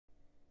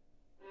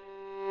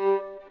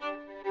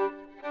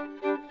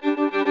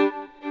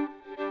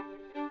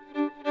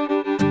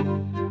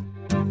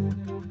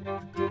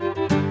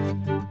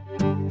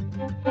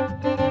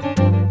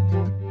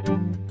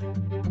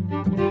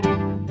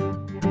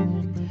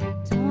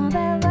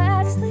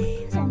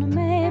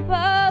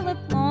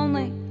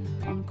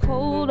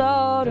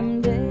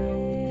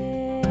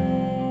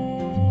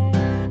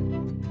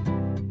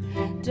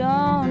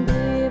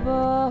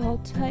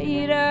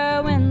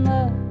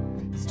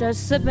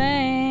just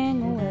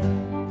slipping away.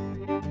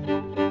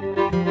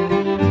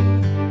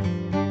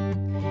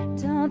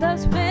 Till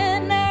those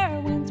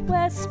winter winds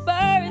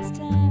whisper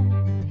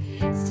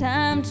it's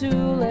time to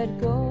let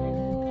go.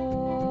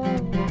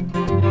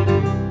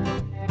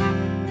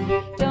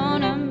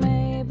 Donna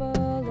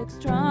Mabel looks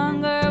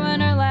stronger when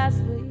her last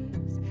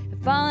leaves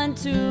have fallen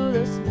to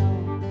the snow.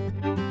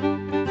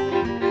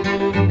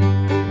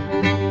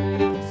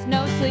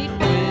 Snow, sleet,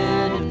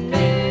 wind, and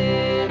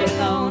rain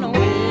on a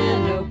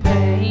window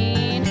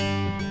pane.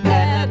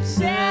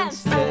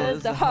 Absence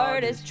is the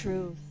hardest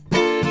truth.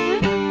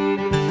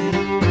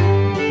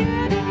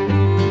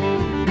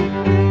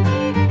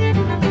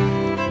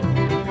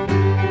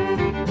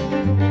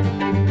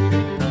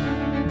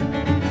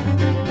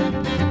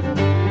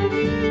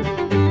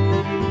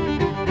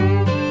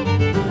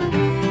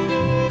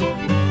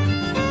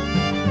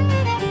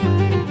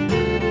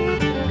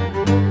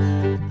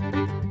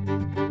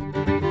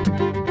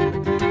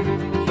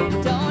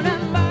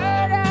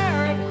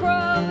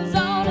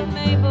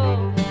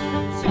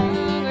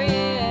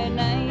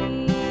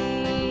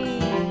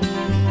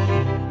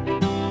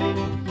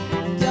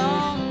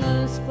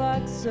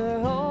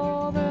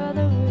 Over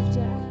the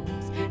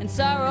rooftops and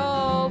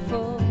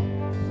sorrowful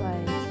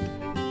flight.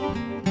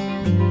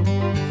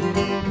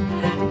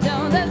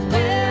 Don't let's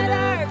let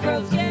our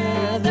crows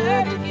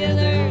gather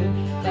together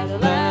by the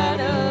light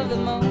of the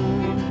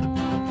moon.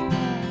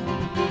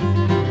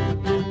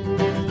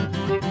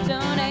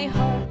 Don't a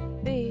heart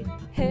beat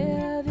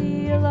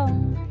heavy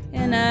alone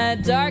in a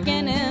dark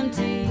and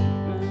empty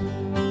room.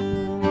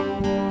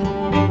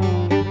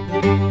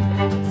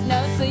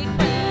 Snow, sleet,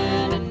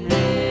 wind, and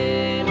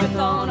rain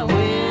on a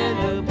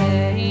window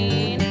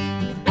pane.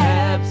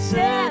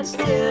 Absence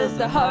is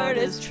the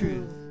hardest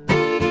truth.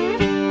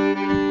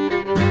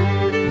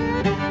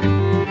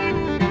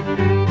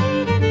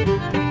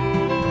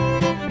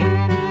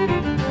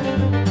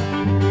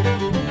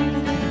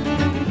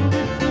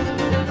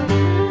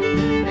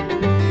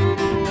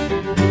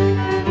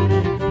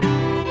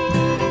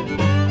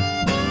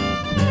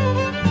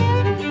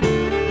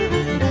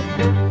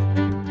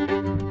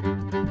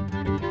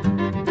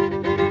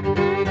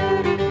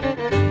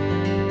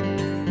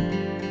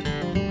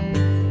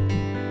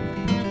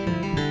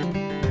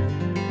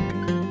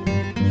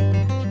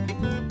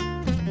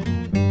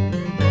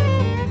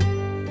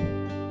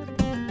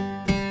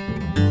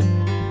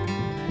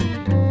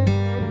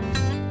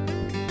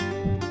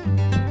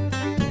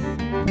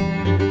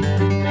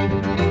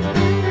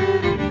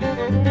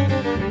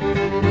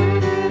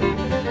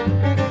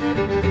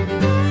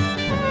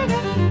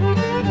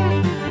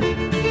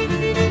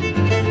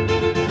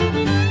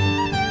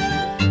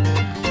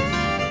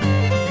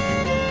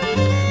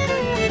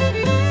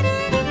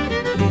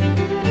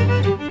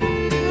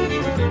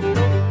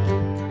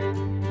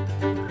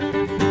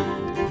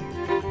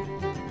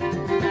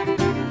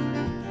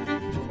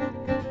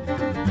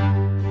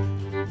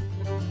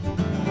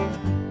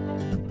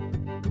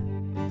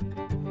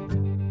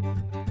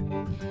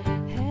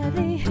 At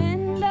the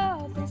end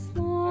of this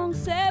long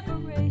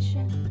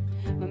separation,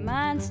 my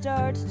mind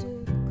starts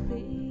to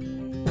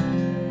clear.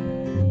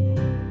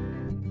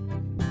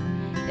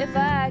 If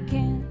I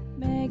can't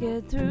make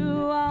it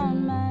through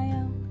on my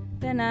own,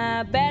 then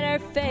I better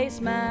face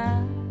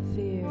my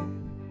fear.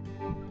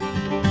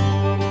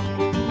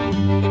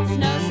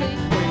 Snow, sleet,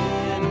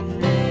 wind,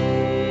 and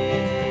rain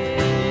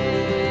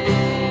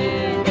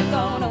look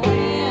on a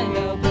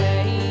window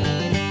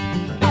pane.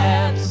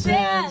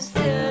 Absence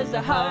is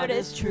the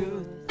hardest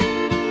truth.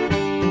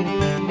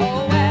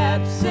 Oh,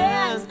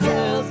 absence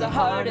tells the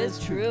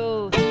hardest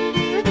truth.